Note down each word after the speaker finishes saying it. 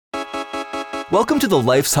Welcome to the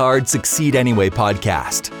Life's Hard, Succeed Anyway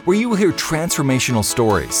podcast, where you will hear transformational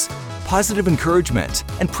stories, positive encouragement,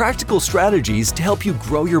 and practical strategies to help you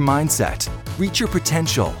grow your mindset, reach your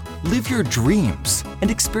potential, live your dreams, and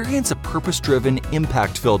experience a purpose-driven,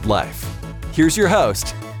 impact-filled life. Here's your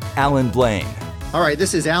host, Alan Blaine. All right,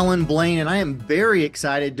 this is Alan Blaine, and I am very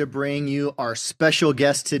excited to bring you our special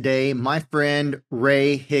guest today, my friend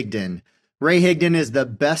Ray Higdon. Ray Higdon is the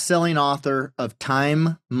best-selling author of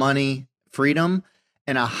Time, Money, Freedom,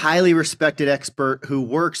 and a highly respected expert who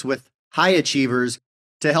works with high achievers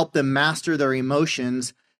to help them master their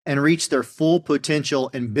emotions and reach their full potential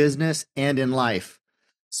in business and in life.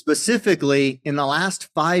 Specifically, in the last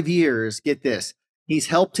 5 years, get this, he's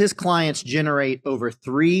helped his clients generate over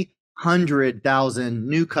 300,000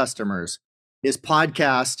 new customers. His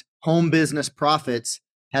podcast, Home Business Profits,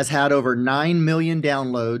 has had over 9 million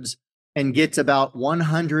downloads and gets about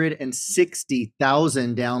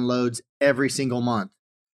 160,000 downloads every single month.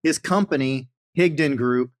 His company, Higdon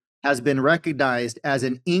Group, has been recognized as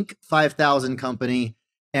an Inc. 5000 company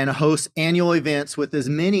and hosts annual events with as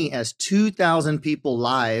many as 2,000 people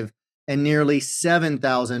live and nearly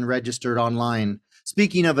 7,000 registered online.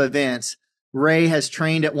 Speaking of events, Ray has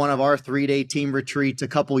trained at one of our 3-day team retreats a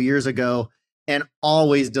couple years ago and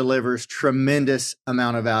always delivers tremendous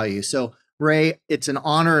amount of value. So Ray, it's an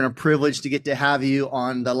honor and a privilege to get to have you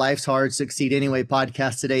on the Life's Hard, Succeed Anyway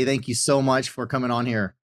podcast today. Thank you so much for coming on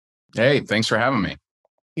here. Hey, thanks for having me.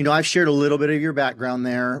 You know, I've shared a little bit of your background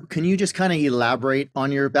there. Can you just kind of elaborate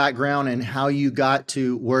on your background and how you got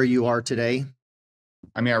to where you are today?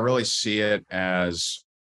 I mean, I really see it as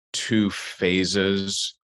two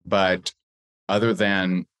phases, but other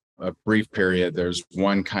than a brief period, there's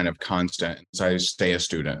one kind of constant. I stay a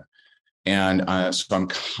student. And so I'm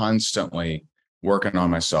constantly working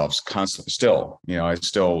on myself, I still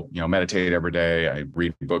meditate every day. I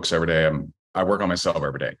read books every day. I work on myself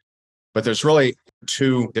every day. But there's really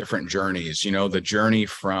two different journeys, the journey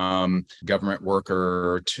from government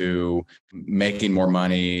worker to making more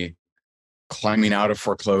money, climbing out of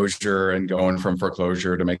foreclosure and going from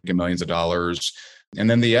foreclosure to making millions of dollars. And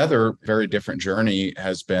then the other very different journey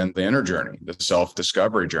has been the inner journey, the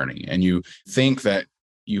self-discovery journey. And you think that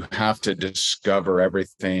you have to discover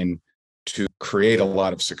everything to create a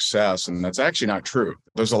lot of success. And that's actually not true.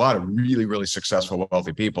 There's a lot of really, really successful,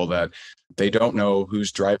 wealthy people that they don't know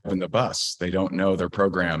who's driving the bus. They don't know their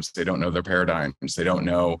programs. They don't know their paradigms. They don't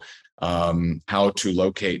know how to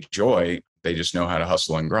locate joy. They just know how to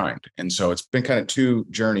hustle and grind. And so it's been kind of two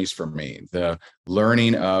journeys for me, the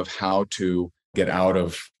learning of how to get out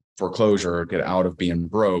of foreclosure, get out of being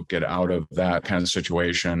broke, get out of that kind of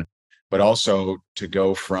situation, but also to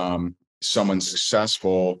go from someone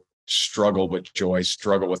successful, struggle with joy,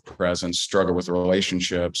 struggle with presence, struggle with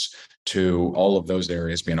relationships, to all of those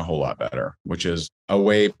areas being a whole lot better, which is a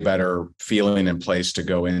way better feeling and place to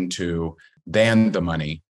go into than the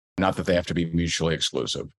money. Not that they have to be mutually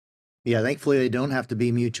exclusive. Yeah, thankfully they don't have to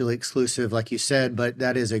be mutually exclusive, like you said, but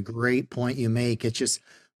that is a great point you make. It's just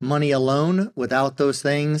money alone without those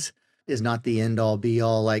things is not the end all be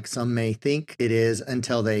all like some may think it is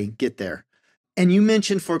until they get there. And you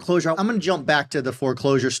mentioned foreclosure. I'm going to jump back to the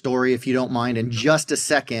foreclosure story if you don't mind in just a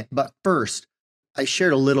second. But first, I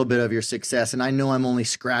shared a little bit of your success, and I know I'm only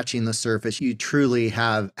scratching the surface. You truly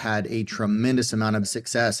have had a tremendous amount of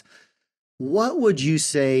success. What would you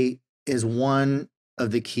say is one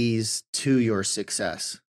of the keys to your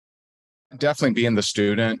success? Definitely being the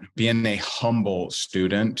student, being a humble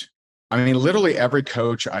student. I mean, literally every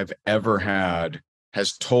coach I've ever had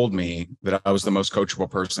has told me that I was the most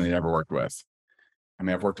coachable person they'd ever worked with. I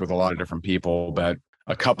mean, I've worked with a lot of different people, but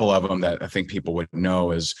a couple of them that I think people would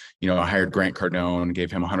know is, I hired Grant Cardone,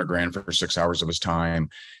 gave him $100,000 for 6 hours of his time.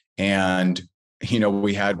 And,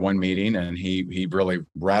 we had one meeting and he really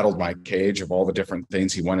rattled my cage of all the different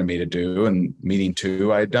things he wanted me to do. And meeting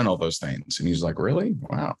 2, I had done all those things. And he's like, really?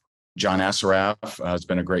 Wow. John Assaraf has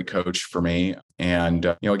been a great coach for me. And,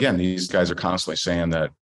 again, these guys are constantly saying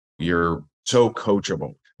that you're so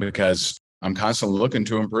coachable because I'm constantly looking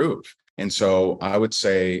to improve. And so I would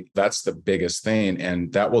say that's the biggest thing.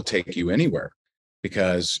 And that will take you anywhere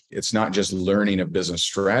because it's not just learning of business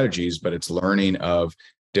strategies, but it's learning of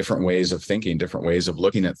different ways of thinking, different ways of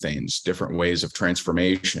looking at things, different ways of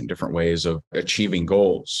transformation, different ways of achieving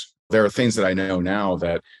goals. There are things that I know now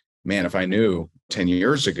that, man, if I knew 10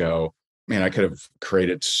 years ago, man, I could have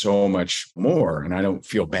created so much more. And I don't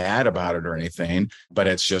feel bad about it or anything, but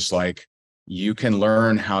it's just like you can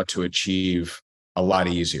learn how to achieve a lot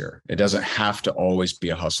easier. It doesn't have to always be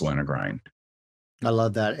a hustle and a grind. I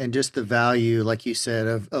love that. And just the value, like you said,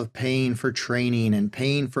 of paying for training and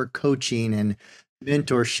paying for coaching and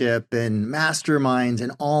mentorship and masterminds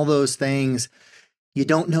and all those things. You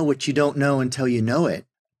don't know what you don't know until you know it.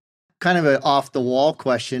 Kind of an off the wall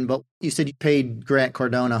question, but you said you paid Grant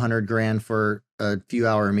Cardone 100 grand for a few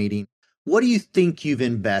hour meeting. What do you think you've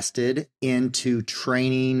invested into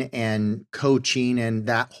training and coaching and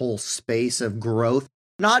that whole space of growth?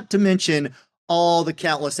 Not to mention all the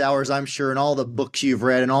countless hours, I'm sure, and all the books you've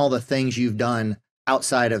read and all the things you've done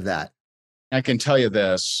outside of that. I can tell you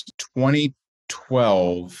this,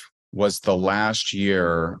 2012 was the last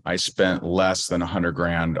year I spent less than 100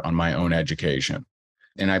 grand on my own education.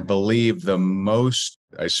 And I believe the most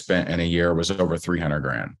I spent in a year was over 300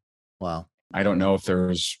 grand. Wow. I don't know if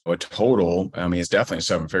there's a total. I mean, it's definitely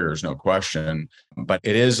seven figures, no question, but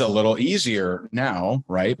it is a little easier now,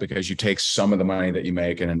 right? Because you take some of the money that you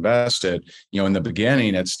make and invest it. In the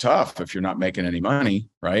beginning, it's tough if you're not making any money,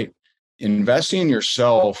 right? Investing in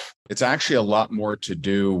yourself, it's actually a lot more to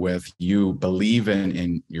do with you believing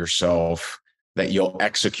in yourself, that you'll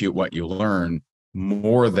execute what you learn,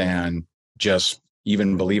 more than just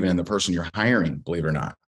even believing in the person you're hiring, believe it or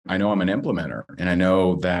not. I know I'm an implementer, and I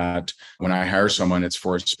know that when I hire someone, it's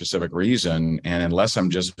for a specific reason. And unless I'm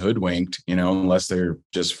just hoodwinked, unless they're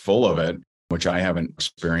just full of it, which I haven't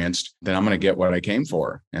experienced, then I'm going to get what I came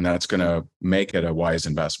for. And that's going to make it a wise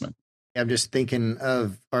investment. I'm just thinking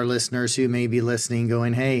of our listeners who may be listening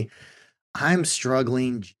going, hey, I'm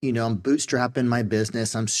struggling, I'm bootstrapping my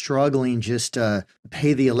business. I'm struggling just to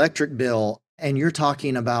pay the electric bill. And you're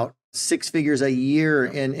talking about 6 figures a year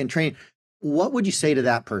in training. What would you say to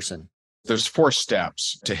that person? There's 4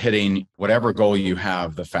 steps to hitting whatever goal you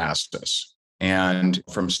have the fastest. And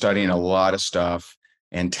from studying a lot of stuff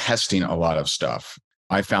and testing a lot of stuff,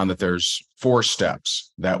 I found that there's 4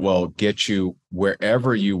 steps that will get you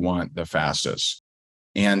wherever you want the fastest.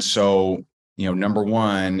 And so, number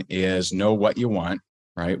 1 is know what you want,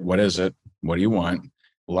 right? What is it? What do you want?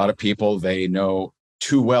 A lot of people, they know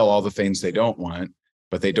too well all the things they don't want,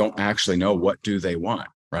 but they don't actually know what do they want,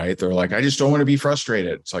 right? They're like, I just don't want to be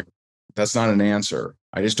frustrated. It's like, that's not an answer.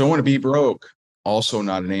 I just don't want to be broke. Also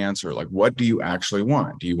not an answer. Like, what do you actually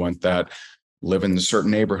want? Do you want that live in a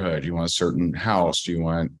certain neighborhood? Do you want a certain house? Do you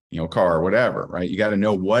want, car, whatever, right? You got to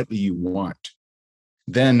know what do you want.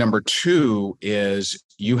 Then number 2 is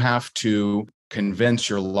you have to convince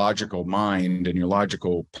your logical mind and your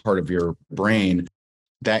logical part of your brain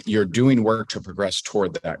that you're doing work to progress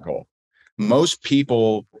toward that goal. Most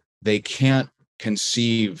people, they can't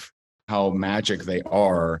conceive how magic they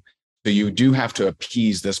are. So you do have to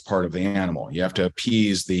appease this part of the animal. You have to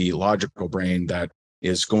appease the logical brain that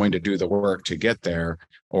is going to do the work to get there,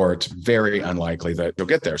 or it's very unlikely that you'll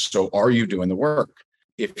get there. So are you doing the work?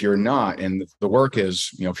 If you're not, and the work is,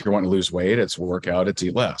 if you're wanting to lose weight, it's work out, it's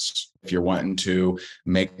eat less. If you're wanting to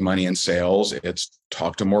make money in sales, it's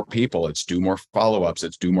talk to more people, it's do more follow-ups,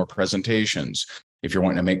 it's do more presentations. If you're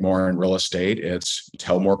wanting to make more in real estate, it's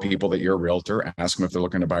tell more people that you're a realtor, ask them if they're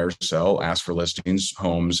looking to buy or sell, ask for listings,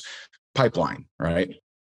 homes, pipeline, right?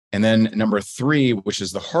 And then number 3, which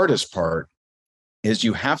is the hardest part, is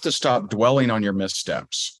you have to stop dwelling on your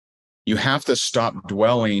missteps. You have to stop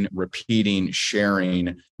dwelling, repeating,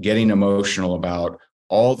 sharing, getting emotional about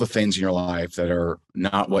all the things in your life that are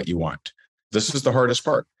not what you want. This is the hardest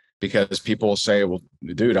part, because people will say, well,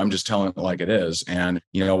 dude, I'm just telling it like it is. And,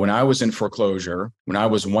 when I was in foreclosure, when I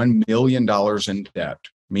was $1 million in debt,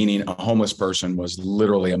 meaning a homeless person was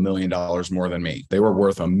literally $1 million more than me. They were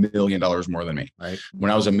worth $1 million more than me. Right. When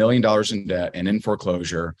I was $1 million in debt and in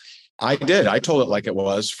foreclosure, I told it like it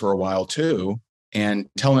was for a while too. And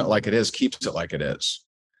telling it like it is keeps it like it is.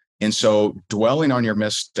 And so dwelling on your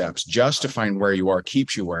missteps, justifying where you are,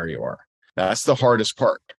 keeps you where you are. That's the hardest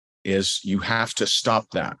part, is you have to stop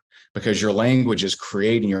that, because your language is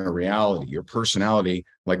creating your reality. Your personality,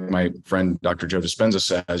 like my friend Dr. Joe Dispenza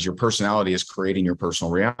says, your personality is creating your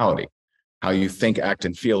personal reality. How you think, act,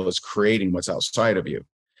 and feel is creating what's outside of you.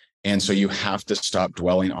 And so you have to stop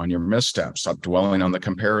dwelling on your missteps, stop dwelling on the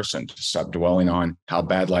comparison, stop dwelling on how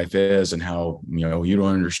bad life is and how, you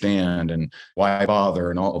don't understand and why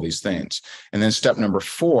bother and all of these things. And then step number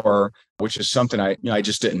 4, which is something I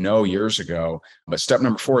just didn't know years ago, but step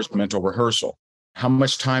number 4 is mental rehearsal. How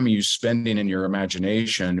much time are you spending in your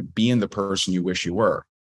imagination being the person you wish you were?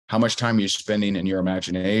 How much time are you spending in your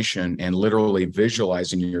imagination and literally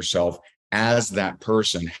visualizing yourself as that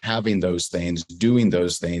person, having those things, doing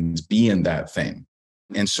those things, being that thing?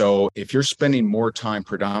 And so if you're spending more time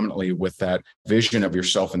predominantly with that vision of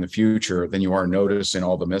yourself in the future than you are noticing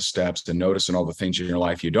all the missteps and noticing all the things in your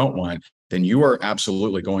life you don't want, then you are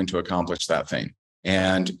absolutely going to accomplish that thing.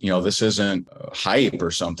 And, this isn't hype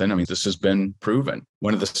or something. I mean, this has been proven.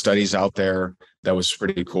 One of the studies out there that was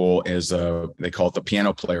pretty cool is they call it the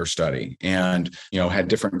piano player study, and had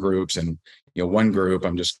different groups. And one group,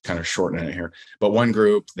 I'm just kind of shortening it here, but one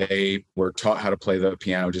group, they were taught how to play the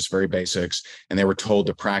piano, just very basics, and they were told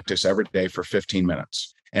to practice every day for 15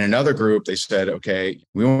 minutes. And another group, they said, okay,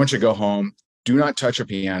 we want you to go home, do not touch a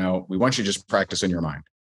piano, we want you to just practice in your mind.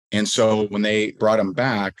 And so when they brought them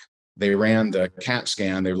back, they ran the CAT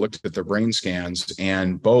scan, they looked at their brain scans,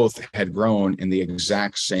 and both had grown in the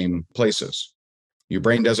exact same places. Your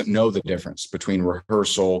brain doesn't know the difference between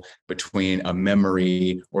rehearsal, between a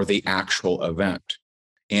memory, or the actual event.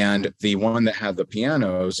 And the one that had the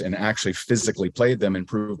pianos and actually physically played them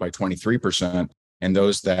improved by 23%. And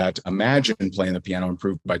those that imagined playing the piano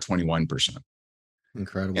improved by 21%.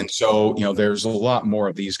 Incredible. And so, there's a lot more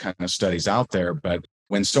of these kind of studies out there. But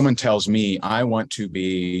when someone tells me, I want to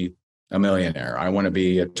be a millionaire, I want to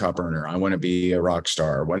be a top earner, I want to be a rock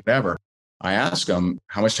star, whatever, I ask them,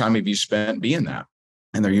 how much time have you spent being that?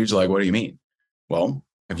 And they're usually like, what do you mean? Well,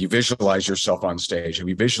 have you visualized yourself on stage? Have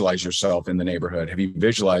you visualized yourself in the neighborhood? Have you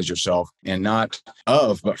visualized yourself, and not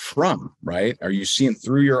of, but from, right? Are you seeing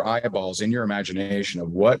through your eyeballs in your imagination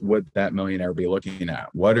of what would that millionaire be looking at?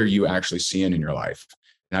 What are you actually seeing in your life?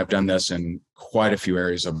 And I've done this in quite a few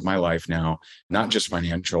areas of my life now, not just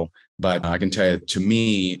financial, but I can tell you, to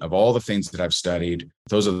me, of all the things that I've studied,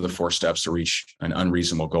 those are the 4 steps to reach an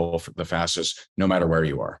unreasonable goal for the fastest, no matter where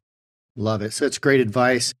you are. Love it. So it's great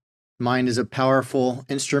advice. Mind is a powerful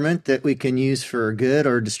instrument that we can use for good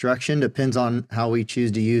or destruction, depends on how we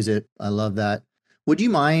choose to use it. I love that. Would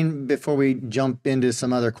you mind, before we jump into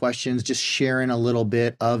some other questions, just sharing a little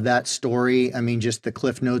bit of that story? I mean, just the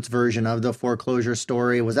Cliff Notes version of the foreclosure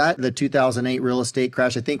story. Was that the 2008 real estate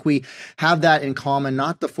crash? I think we have that in common,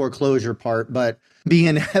 not the foreclosure part, but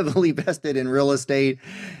being heavily vested in real estate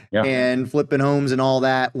and flipping homes and all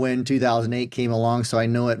that when 2008 came along. So I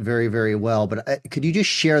know it very, very well. But could you just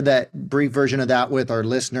share that brief version of that with our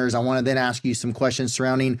listeners? I want to then ask you some questions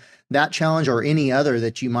surrounding that challenge or any other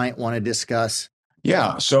that you might want to discuss.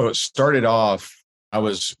 Yeah. So it started off, I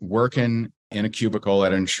was working in a cubicle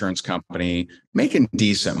at an insurance company, making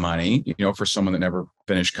decent money, for someone that never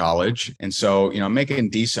finished college. And so, I'm making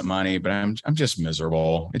decent money, but I'm just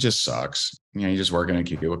miserable. It just sucks. You just work in a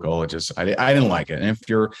cubicle. I didn't like it. And if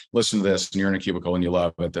you're listening to this and you're in a cubicle and you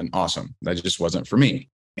love it, then awesome. That just wasn't for me.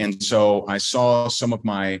 And so I saw some of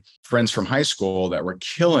my friends from high school that were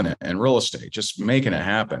killing it in real estate, just making it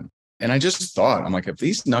happen. And I just thought, I'm like, if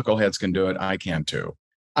these knuckleheads can do it, I can too.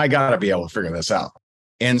 I got to be able to figure this out.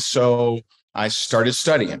 And so I started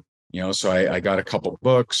studying, so I got a couple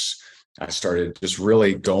books. I started just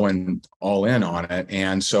really going all in on it.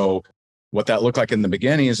 And so what that looked like in the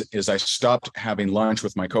beginning is I stopped having lunch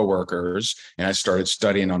with my coworkers and I started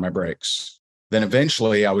studying on my breaks. Then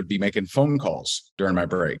eventually I would be making phone calls during my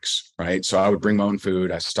breaks, right? So I would bring my own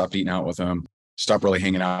food. I stopped eating out with them, stopped really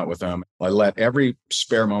hanging out with them. I let every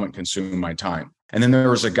spare moment consume my time. And then there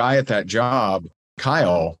was a guy at that job,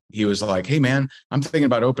 Kyle. He was like, hey man, I'm thinking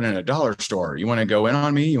about opening a dollar store. You want to go in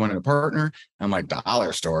on me? You want a partner? I'm like,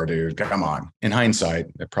 dollar store, dude, come on. In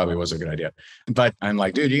hindsight, that probably was a good idea. But I'm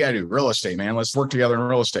like, dude, you got to do real estate, man. Let's work together in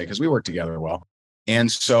real estate because we work together well.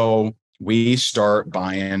 And so we start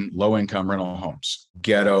buying low income rental homes,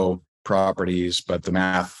 ghetto properties, but the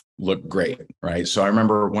math looked great, right? So I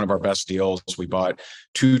remember one of our best deals, we bought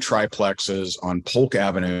 2 triplexes on Polk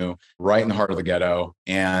Avenue, right in the heart of the ghetto.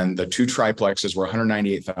 And the 2 triplexes were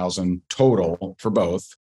 $198,000 total for both.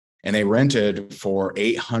 And they rented for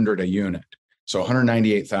 $800 a unit. So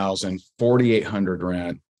 $198,000, $4,800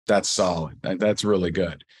 rent. That's solid. That's really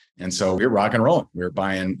good. And so we were rock and rolling. We were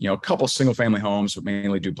buying, a couple single family homes, but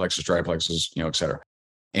mainly duplexes, triplexes, et cetera.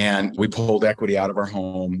 And we pulled equity out of our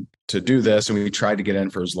home to do this. And we tried to get in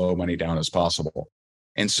for as low money down as possible.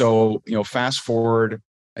 And so, fast forward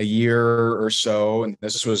a year or so, and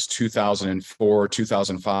this was 2004,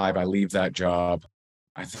 2005, I leave that job.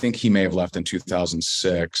 I think he may have left in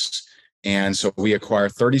 2006. And so we acquire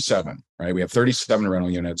 37, right? We have 37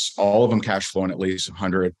 rental units, all of them cash flowing at least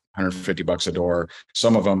 100, $150 a door,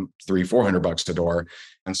 some of them $300-$400 a door.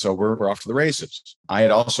 And so we're off to the races. I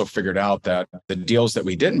had also figured out that the deals that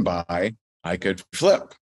we didn't buy, I could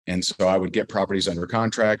flip. And so I would get properties under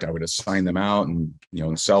contract. I would assign them out and,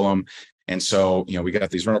 and sell them. And so, we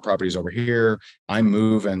got these rental properties over here. I'm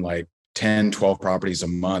moving like 10, 12 properties a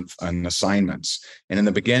month on assignments. And in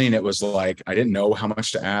the beginning, it was like, I didn't know how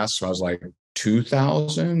much to ask. So I was like,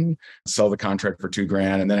 2,000, sell the contract for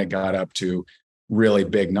 $2,000. And then it got up to really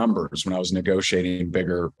big numbers when I was negotiating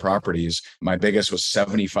bigger properties. My biggest was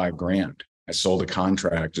 $75,000. I sold a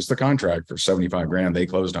contract, just the contract, for $75,000. They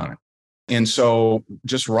closed on it. And so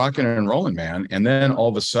just rocking and rolling, man. And then all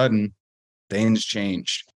of a sudden, things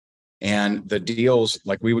changed. And the deals,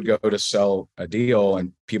 like we would go to sell a deal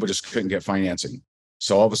and people just couldn't get financing.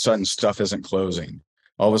 So all of a sudden stuff isn't closing.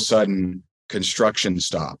 All of a sudden construction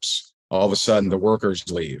stops. All of a sudden the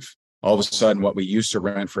workers leave. All of a sudden what we used to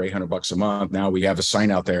rent for $800 a month, now we have a sign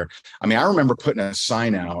out there. I mean, I remember putting a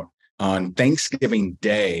sign out on Thanksgiving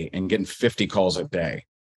Day and getting 50 calls a day.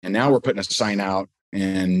 And now we're putting a sign out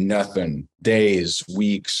in nothing, days,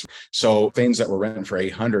 weeks. So things that were renting for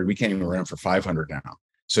 800, we can't even rent for 500 now.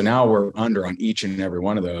 So now we're under on each and every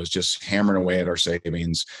one of those, just hammering away at our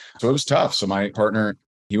savings. So it was tough. So my partner,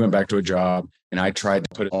 he went back to a job and I tried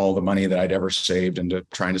to put all the money that I'd ever saved into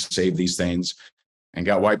trying to save these things and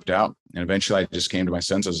got wiped out. And eventually I just came to my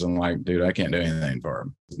senses and like, dude, I can't do anything for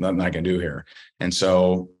him. There's nothing I can do here. And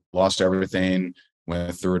so lost everything,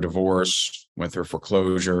 went through a divorce, went through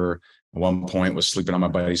foreclosure. At one point was sleeping on my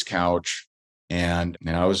buddy's couch and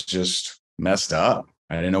I was just messed up.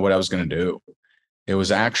 I didn't know what I was going to do. It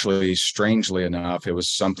was actually, strangely enough, it was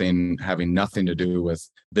something having nothing to do with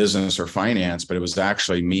business or finance, but it was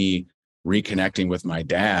actually me reconnecting with my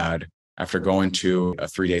dad after going to a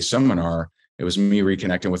 3-day seminar. It was me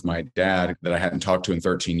reconnecting with my dad that I hadn't talked to in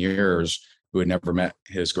 13 years, who had never met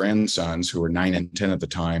his grandsons, who were 9 and 10 at the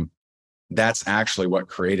time. That's actually what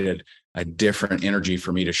created a different energy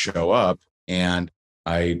for me to show up. And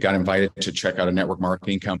I got invited to check out a network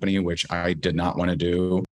marketing company, which I did not want to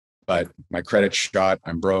do. But my credit's shot.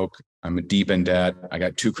 I'm broke. I'm deep in debt. I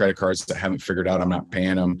got 2 credit cards that I haven't figured out. I'm not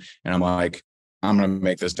paying them. And I'm like, I'm going to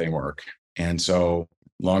make this thing work. And so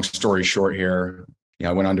long story short here,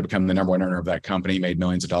 I went on to become the number 1 earner of that company, made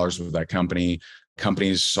millions of dollars with that company.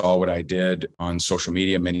 Companies saw what I did on social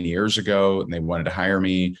media many years ago, and they wanted to hire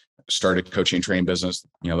me. Started coaching and training business.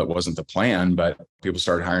 That wasn't the plan, but people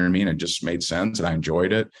started hiring me and it just made sense and I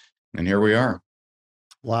enjoyed it. And here we are.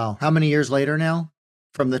 Wow. How many years later now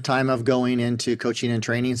from the time of going into coaching and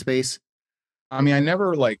training space? I mean, I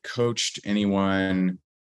never like coached anyone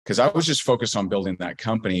because I was just focused on building that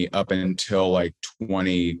company up until like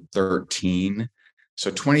 2013.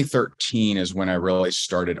 So 2013 is when I really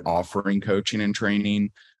started offering coaching and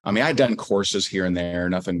training. I mean, I'd done courses here and there,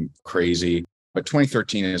 nothing crazy, but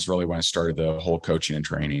 2013 is really when I started the whole coaching and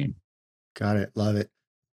training. Got it. Love it.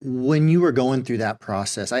 When you were going through that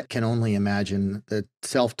process, I can only imagine the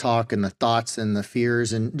self-talk and the thoughts and the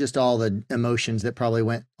fears and just all the emotions that probably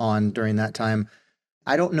went on during that time.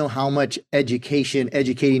 I don't know how much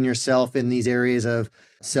educating yourself in these areas of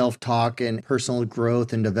self-talk and personal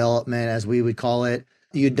growth and development, as we would call it,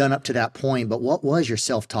 you'd done up to that point. But what was your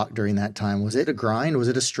self-talk during that time? Was it a grind? Was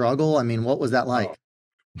it a struggle? I mean, what was that like?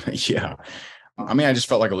 Yeah. I mean, I just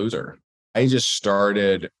felt like a loser. I just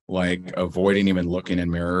started like avoiding even looking in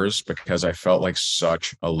mirrors because I felt like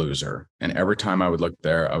such a loser. And every time I would look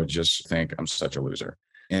there, I would just think I'm such a loser.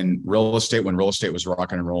 In real estate, when real estate was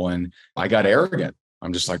rocking and rolling, I got arrogant.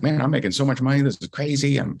 I'm just like, man, I'm making so much money. This is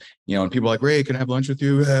crazy. And people are like, Ray, can I have lunch with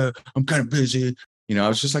you? I'm kind of busy. I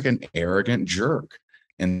was just like an arrogant jerk.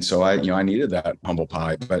 And so I needed that humble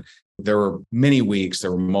pie, but there were many weeks,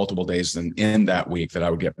 there were multiple days in that week that I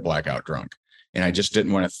would get blackout drunk. And I just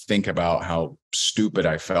didn't want to think about how stupid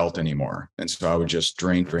I felt anymore. And so I would just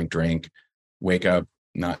drink, wake up,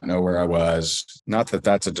 not know where I was. Not that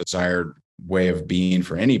that's a desired way of being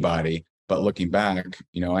for anybody, but looking back,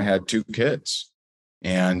 I had 2 kids.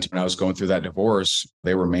 And when I was going through that divorce,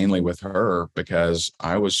 they were mainly with her because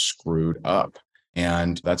I was screwed up.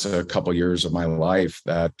 And that's a couple years of my life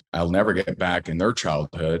that I'll never get back in their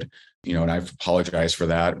childhood, and I've apologized for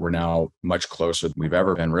that. We're now much closer than we've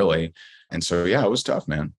ever been, really. And so, yeah, it was tough,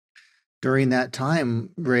 man. During that time,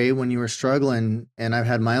 Ray, when you were struggling, and I've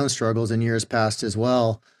had my own struggles in years past as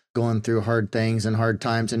well, going through hard things and hard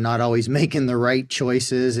times and not always making the right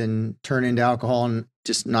choices and turning to alcohol and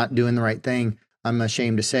just not doing the right thing, I'm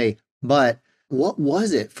ashamed to say. But what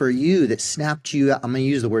was it for you that snapped you out? I'm going to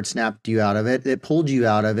use the word snapped you out of it. That pulled you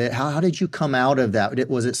out of it. How did you come out of that?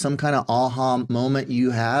 Was it some kind of aha moment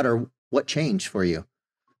you had, or what changed for you?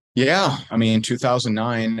 Yeah. I mean, in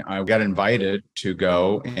 2009, I got invited to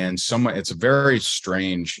go, and it's very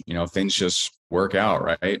strange, things just work out,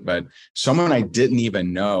 right? But someone I didn't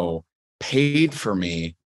even know paid for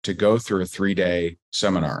me to go through a 3-day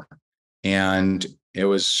seminar. And it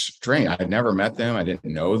was strange. I had never met them. I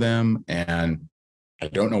didn't know them. And I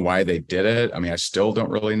don't know why they did it. I mean, I still don't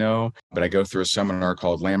really know, but I go through a seminar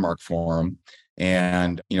called Landmark Forum.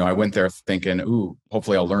 And, I went there thinking, ooh,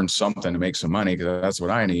 hopefully I'll learn something to make some money because that's what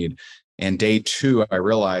I need. And day 2, I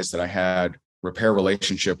realized that I had repair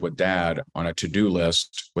relationship with dad on a to-do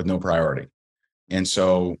list with no priority. And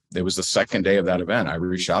so it was the second day of that event. I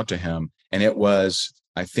reached out to him, and it was,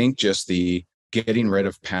 I think, just the getting rid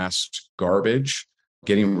of past garbage,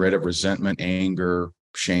 getting rid of resentment, anger,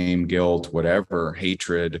 shame, guilt, whatever,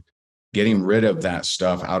 hatred, getting rid of that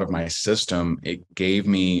stuff out of my system, it gave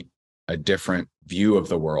me a different view of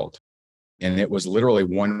the world. And it was literally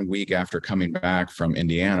 1 week after coming back from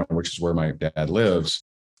Indiana, which is where my dad lives.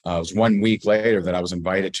 It was 1 week later that I was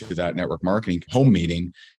invited to that network marketing home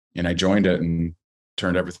meeting, and I joined it and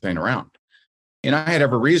turned everything around. And I had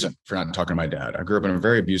every reason for not talking to my dad. I grew up in a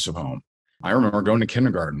very abusive home. I remember going to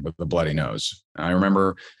kindergarten with a bloody nose. I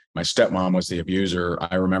remember my stepmom was the abuser.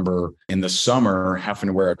 I remember in the summer having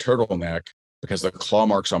to wear a turtleneck because the claw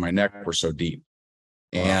marks on my neck were so deep.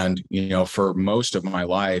 Wow. And, for most of my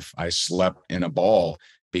life, I slept in a ball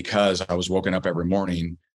because I was woken up every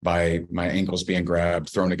morning by my ankles being grabbed,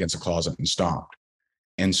 thrown against a closet, and stomped.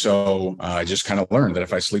 And so I just kind of learned that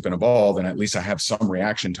if I sleep in a ball, then at least I have some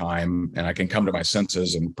reaction time and I can come to my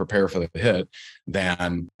senses and prepare for the hit,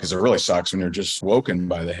 because it really sucks when you're just woken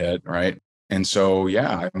by the hit, right? And so,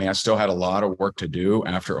 yeah, I still had a lot of work to do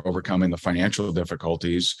after overcoming the financial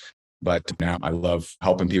difficulties, but now I love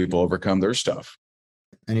helping people overcome their stuff.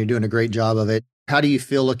 And you're doing a great job of it. How do you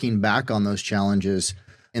feel looking back on those challenges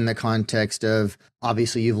in the context of,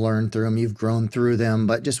 obviously you've learned through them, you've grown through them,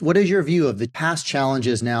 but just what is your view of the past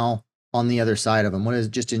challenges now on the other side of them? What is,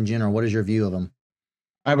 just in general, what is your view of them?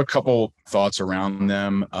 I have a couple thoughts around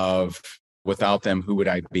them of, without them, who would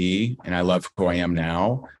I be? And I love who I am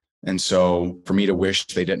now. And so for me to wish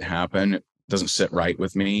they didn't happen, it doesn't sit right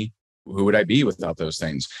with me. Who would I be without those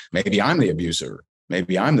things? Maybe I'm the abuser.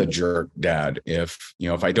 Maybe I'm the jerk dad if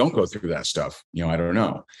I don't go through that stuff. I don't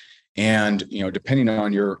know. And, depending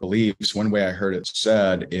on your beliefs, one way I heard it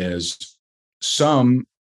said is, some,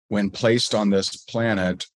 when placed on this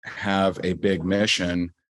planet, have a big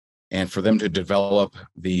mission. And for them to develop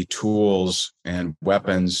the tools and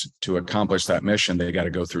weapons to accomplish that mission, they got to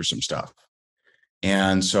go through some stuff.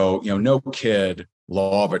 And so, no kid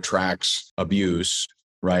law of attracts abuse,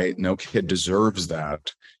 right? No kid deserves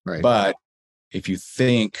that. Right. But if you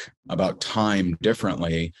think about time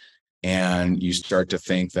differently, and you start to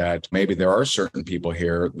think that maybe there are certain people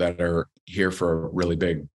here that are here for a really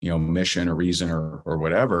big, mission or reason or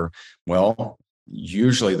whatever, well,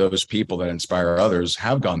 usually those people that inspire others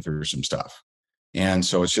have gone through some stuff. And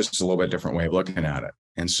so it's just a little bit different way of looking at it.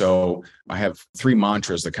 And so I have 3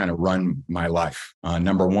 mantras that kind of run my life.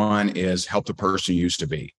 Number 1 is help the person you used to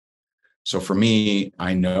be. So for me,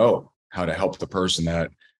 I know how to help the person that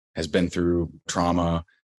has been through trauma,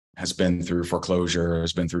 has been through foreclosure,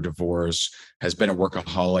 has been through divorce, has been a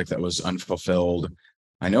workaholic that was unfulfilled.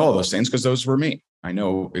 I know all those things because those were me. I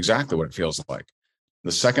know exactly what it feels like.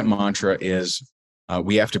 The second mantra is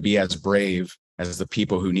we have to be as brave as the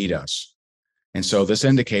people who need us. And so this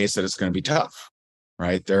indicates that it's going to be tough,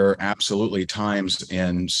 right? There are absolutely times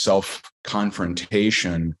in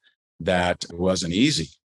self-confrontation that wasn't easy.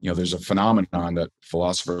 There's a phenomenon that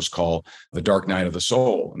philosophers call the dark night of the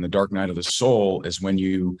soul. And the dark night of the soul is when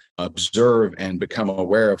you observe and become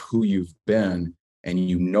aware of who you've been, and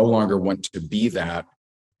you no longer want to be that.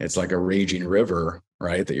 It's like a raging river,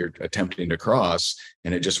 right, that you're attempting to cross,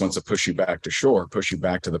 and it just wants to push you back to shore, push you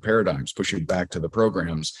back to the paradigms, push you back to the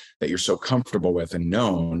programs that you're so comfortable with and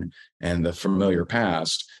known, and the familiar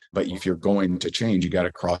past. But if you're going to change, you got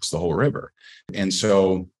to cross the whole river. And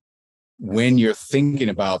so when you're thinking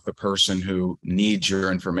about the person who needs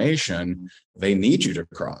your information, they need you to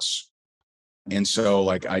cross. And so,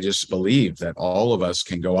 I just believe that all of us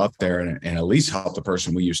can go out there and at least help the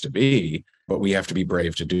person we used to be, but we have to be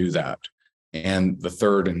brave to do that. And the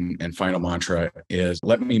third and final mantra is,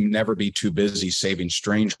 let me never be too busy saving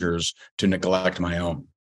strangers to neglect my own.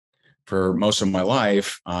 For most of my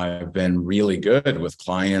life, I've been really good with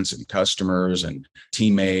clients and customers and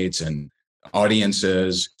teammates and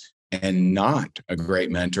audiences, and not a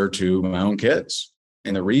great mentor to my own kids.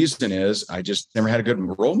 And the reason is I just never had a good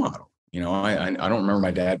role model. I don't remember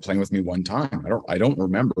my dad playing with me one time. I don't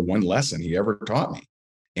remember one lesson he ever taught me.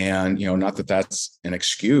 And, not that that's an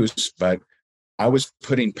excuse, but I was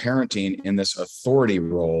putting parenting in this authority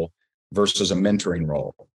role versus a mentoring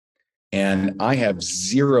role. And I have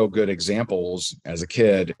 0 good examples as a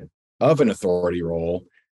kid of an authority role.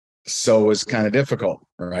 So it was kind of difficult,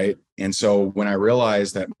 right? And so when I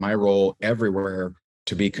realized that my role everywhere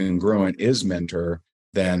to be congruent is mentor,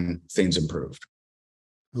 then things improved.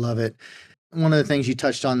 Love it. One of the things you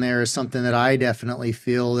touched on there is something that I definitely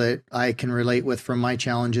feel that I can relate with from my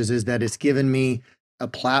challenges, is that it's given me a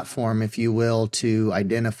platform, if you will, to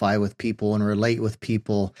identify with people and relate with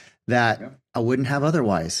people that I wouldn't have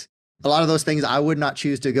otherwise. A lot of those things I would not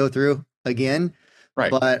choose to go through again,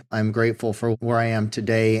 Right. but I'm grateful for where I am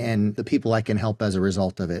today and the people I can help as a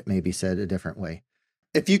result of it, maybe said a different way.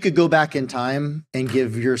 If you could go back in time and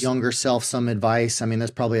give your younger self some advice, I mean,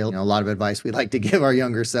 there's probably a lot of advice we'd like to give our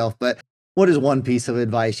younger self, but what is one piece of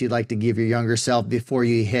advice you'd like to give your younger self before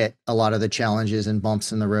you hit a lot of the challenges and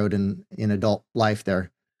bumps in the road in adult life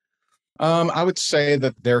there? I would say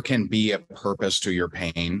that there can be a purpose to your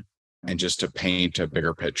pain, and just to paint a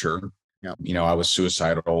bigger picture. Yep. I was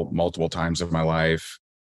suicidal multiple times in my life.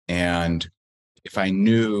 And if I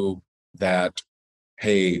knew that,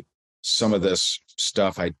 hey, some of this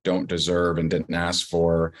stuff I don't deserve and didn't ask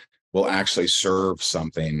for will actually serve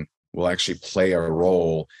something, will actually play a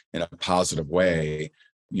role in a positive way.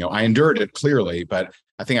 I endured it clearly, but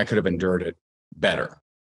I think I could have endured it better.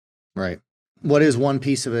 Right. What is one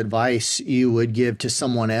piece of advice you would give to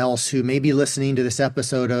someone else who may be listening to this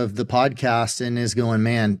episode of the podcast and is going,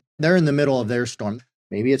 man, they're in the middle of their storm.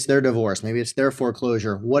 Maybe it's their divorce. Maybe it's their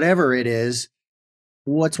foreclosure, whatever it is.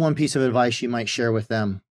 What's one piece of advice you might share with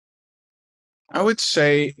them? I would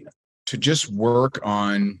say to just work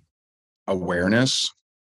on awareness.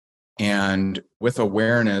 And with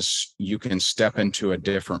awareness, you can step into a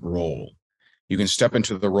different role. You can step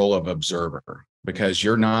into the role of observer, because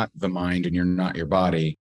you're not the mind and you're not your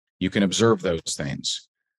body. You can observe those things.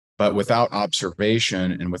 But without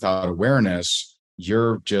observation and without awareness,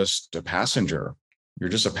 you're just a passenger. You're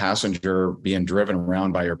just a passenger being driven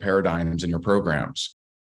around by your paradigms and your programs.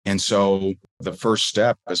 And so the first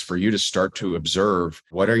step is for you to start to observe,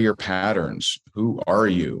 what are your patterns? Who are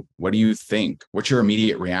you? What do you think? What's your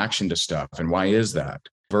immediate reaction to stuff? And why is that?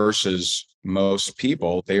 Versus most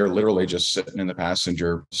people, they are literally just sitting in the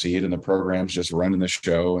passenger seat and the program's just running the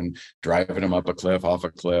show and driving them up a cliff, off a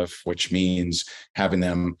cliff, which means having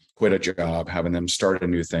them quit a job, having them start a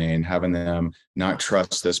new thing, having them not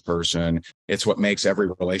trust this person. It's what makes every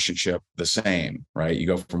relationship the same, right? You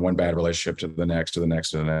go from one bad relationship to the next, to the next,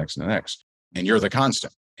 to the next, to the next, and you're the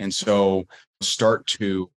constant. And so start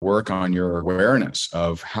to work on your awareness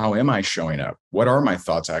of, how am I showing up? What are my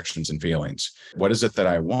thoughts, actions, and feelings? What is it that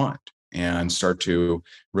I want? And start to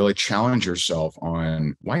really challenge yourself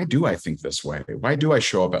on, why do I think this way? Why do I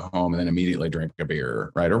show up at home and then immediately drink a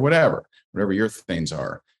beer, right? Or whatever your things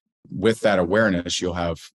are. With that awareness, you'll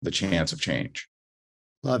have the chance of change.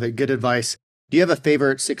 Love it. Good advice. Do you have a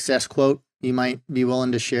favorite success quote you might be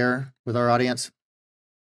willing to share with our audience?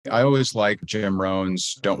 I always like Jim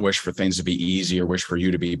Rohn's, don't wish for things to be easy or wish for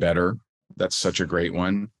you to be better. That's such a great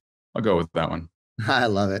one. I'll go with that one. I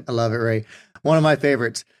love it. I love it, Ray. One of my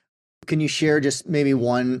favorites. Can you share just maybe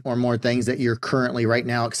one or more things that you're currently right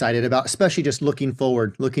now excited about, especially just looking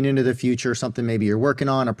forward, looking into the future, something maybe you're working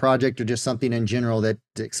on, a project, or just something in general that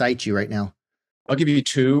excites you right now? I'll give you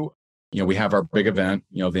two. We have our big event,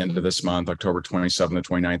 the end of this month, October 27th to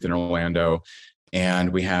 29th in Orlando.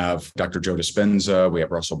 And we have Dr. Joe Dispenza, we have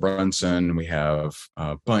Russell Brunson, we have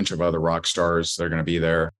a bunch of other rock stars that are going to be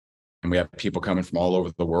there. And we have people coming from all over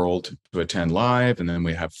the world to attend live. And then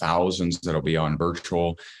we have thousands that'll be on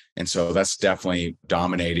virtual. And so that's definitely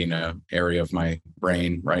dominating an area of my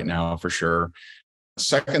brain right now, for sure. The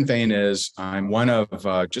second thing is, I'm one of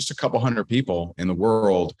just a couple hundred people in the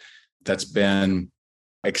world that's been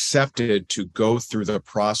accepted to go through the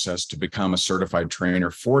process to become a certified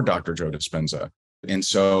trainer for Dr. Joe Dispenza. And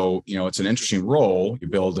so, it's an interesting role. You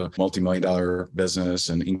build a multi-million-dollar business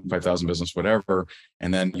and Inc. 5000 business, whatever,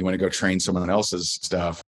 and then you want to go train someone else's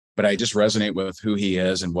stuff. But I just resonate with who he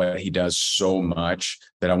is and what he does so much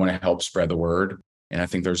that I want to help spread the word. And I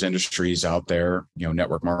think there's industries out there,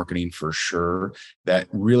 network marketing for sure, that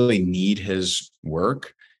really need his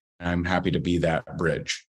work. And I'm happy to be that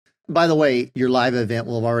bridge. By the way, your live event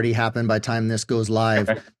will have already happened by the time this goes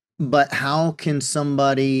live. But how can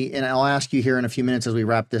somebody, and I'll ask you here in a few minutes as we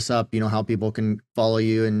wrap this up, how people can follow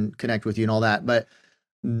you and connect with you and all that. But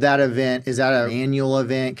that event, is that an annual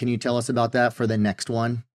event? Can you tell us about that for the next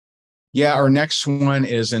one? Yeah, our next one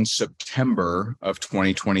is in September of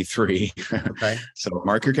 2023. Okay. So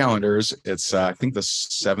mark your calendars. It's, I think, the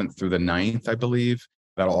 7th through the 9th, I believe.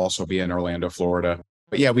 That'll also be in Orlando, Florida.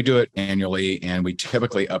 But yeah, we do it annually, and we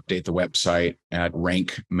typically update the website at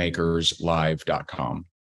rankmakerslive.com.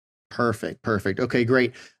 Perfect. Okay,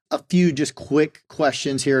 great. A few just quick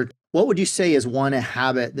questions here. What would you say is one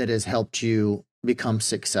habit that has helped you become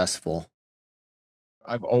successful?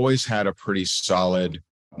 I've always had a pretty solid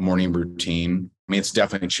morning routine. I mean, it's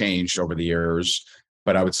definitely changed over the years,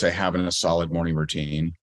 but I would say having a solid morning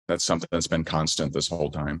routine, that's something that's been constant this whole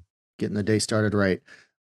time. Getting the day started right.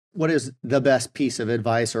 What is the best piece of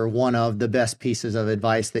advice, or one of the best pieces of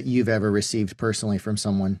advice that you've ever received personally from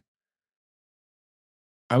someone?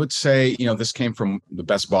 I would say, this came from the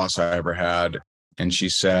best boss I ever had. And she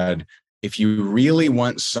said, if you really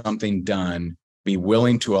want something done, be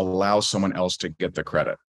willing to allow someone else to get the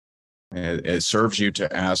credit. It serves you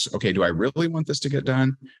to ask, okay, do I really want this to get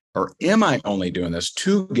done? Or am I only doing this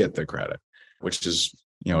to get the credit? Which is,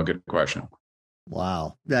 a good question.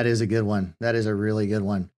 Wow. That is a good one. That is a really good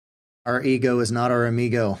one. Our ego is not our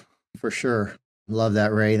amigo, for sure. Love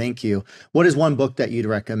that, Ray. Thank you. What is one book that you'd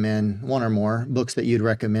recommend, one or more books that you'd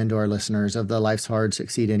recommend to our listeners of the Life's Hard,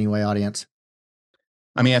 Succeed Anyway audience?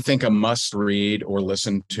 I think a must read or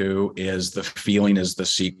listen to is The Feeling is the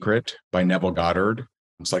Secret by Neville Goddard.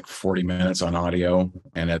 It's like 40 minutes on audio,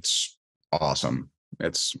 and it's awesome.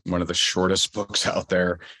 It's one of the shortest books out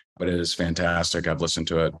there, but it is fantastic. I've listened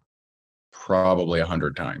to it probably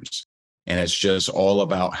 100 times. And it's just all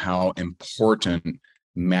about how important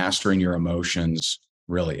mastering your emotions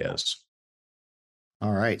really is.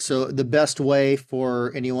 All right. So the best way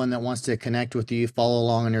for anyone that wants to connect with you, follow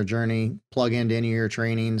along on your journey, plug into any of your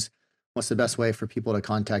trainings, what's the best way for people to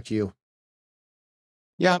contact you?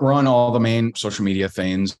 Yeah, we're on all the main social media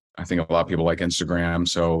things. I think a lot of people like Instagram.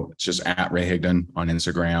 So it's just at Ray Higdon on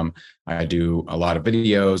Instagram. I do a lot of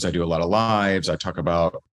videos. I do a lot of lives. I talk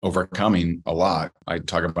about overcoming a lot. I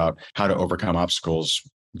talk about how to overcome obstacles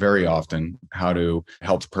very often, how to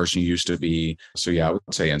help the person you used to be. So yeah, I would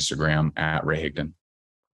say Instagram at Ray Higdon.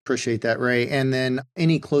 Appreciate that, Ray. And then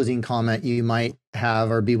any closing comment you might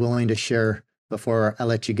have or be willing to share before I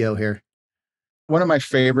let you go here? One of my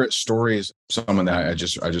favorite stories, someone that I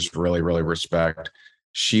just really, really respect.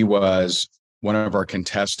 She was one of our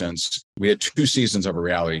contestants. We had 2 seasons of a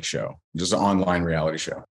reality show, just an online reality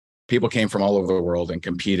show. People came from all over the world and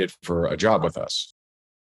competed for a job with us.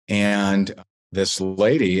 And this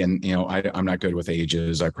lady, and I'm not good with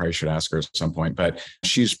ages. I probably should ask her at some point, but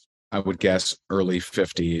she's, I would guess, early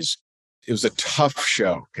 50s. It was a tough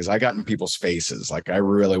show because I got in people's faces. Like I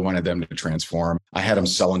really wanted them to transform. I had them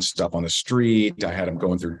selling stuff on the street. I had them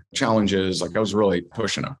going through challenges. Like I was really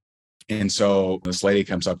pushing them. And so this lady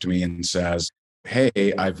comes up to me and says,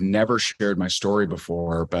 hey, I've never shared my story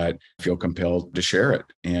before, but I feel compelled to share it.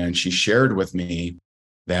 And she shared with me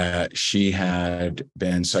that she had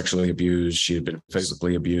been sexually abused. She had been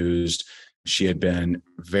physically abused. She had been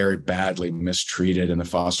very badly mistreated in the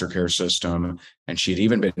foster care system, and she had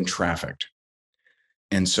even been trafficked.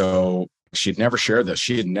 And so she'd never shared this.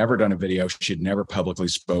 She had never done a video. She had never publicly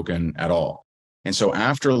spoken at all. And so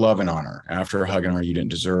after loving on her, after hugging her, you didn't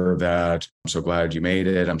deserve that. I'm so glad you made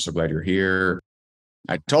it. I'm so glad you're here.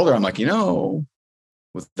 I told her, I'm like,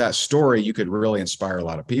 with that story, you could really inspire a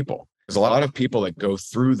lot of people. There's a lot of people that go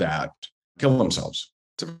through that kill themselves.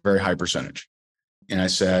 It's a very high percentage. And I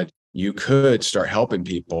said, you could start helping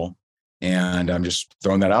people. And I'm just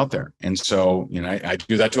throwing that out there. And so, I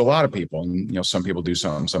do that to a lot of people. And, some people do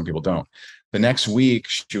some people don't. The next week,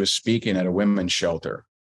 she was speaking at a women's shelter,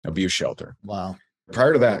 abuse shelter. Wow.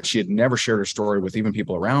 Prior to that, she had never shared her story with even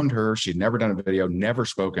people around her. She'd never done a video, never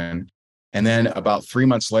spoken. And then about 3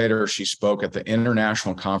 months later, she spoke at the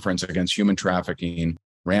International Conference Against Human Trafficking,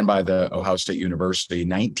 ran by the Ohio State University.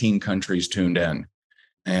 19 countries tuned in.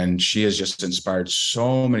 And she has just inspired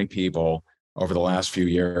so many people over the last few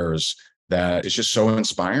years that it's just so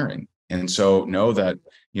inspiring. And so know that,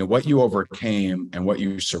 what you overcame and what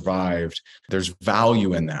you survived, there's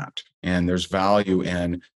value in that. And there's value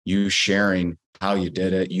in you sharing how you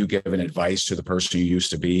did it, you giving advice to the person you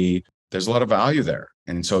used to be. There's a lot of value there.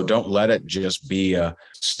 And so don't let it just be a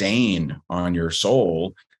stain on your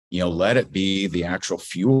soul. Let it be the actual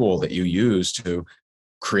fuel that you use to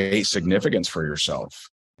create significance for yourself.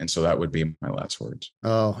 And so that would be my last words.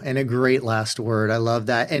 Oh, and a great last word. I love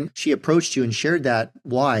that. And she approached you and shared that.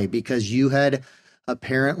 Why? Because you had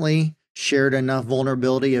apparently shared enough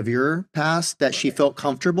vulnerability of your past that she felt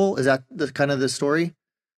comfortable. Is that the kind of the story?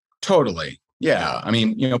 Totally. Yeah.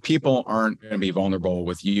 People aren't going to be vulnerable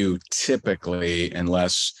with you typically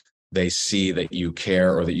unless they see that you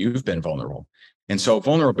care or that you've been vulnerable. And so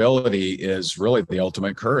vulnerability is really the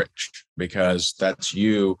ultimate courage, because that's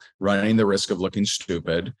you running the risk of looking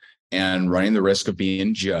stupid and running the risk of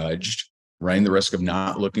being judged, running the risk of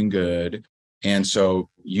not looking good. And so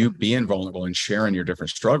you being vulnerable and sharing your different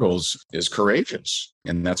struggles is courageous.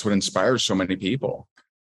 And that's what inspires so many people.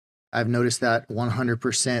 I've noticed that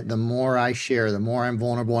 100%. The more I share, the more I'm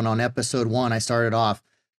vulnerable. And on episode 1, I started off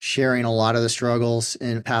sharing a lot of the struggles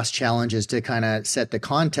and past challenges to kind of set the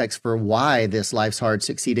context for why this Life's Hard,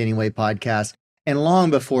 Succeed Anyway podcast. And long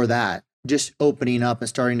before that, just opening up and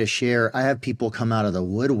starting to share, I have people come out of the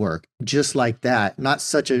woodwork just like that. Not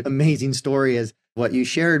such an amazing story as what you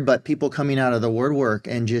shared, but people coming out of the woodwork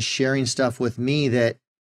and just sharing stuff with me that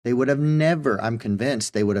they would have never, I'm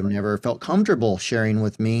convinced they would have never felt comfortable sharing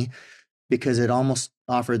with me because it almost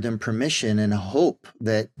offered them permission and hope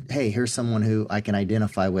that, hey, here's someone who I can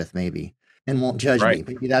identify with maybe and won't judge me.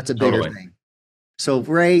 Maybe that's a bigger thing. So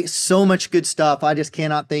Ray, so much good stuff. I just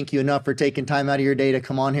cannot thank you enough for taking time out of your day to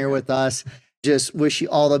come on here with us. Just wish you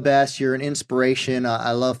all the best. You're an inspiration.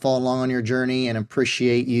 I love following along on your journey and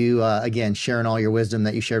appreciate you, again, sharing all your wisdom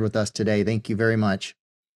that you shared with us today. Thank you very much.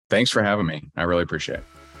 Thanks for having me. I really appreciate it.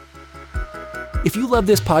 If you love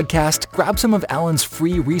this podcast, grab some of Alan's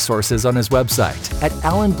free resources on his website at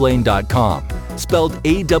alanblain.com, spelled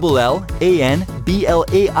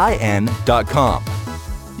ALLANBLAIN.com.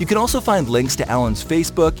 You can also find links to Alan's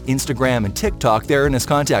Facebook, Instagram, and TikTok there in his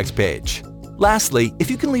contacts page. Lastly, if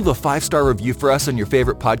you can leave a 5-star review for us on your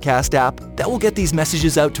favorite podcast app, that will get these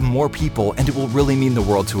messages out to more people and it will really mean the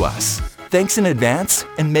world to us. Thanks in advance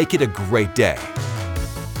and make it a great day.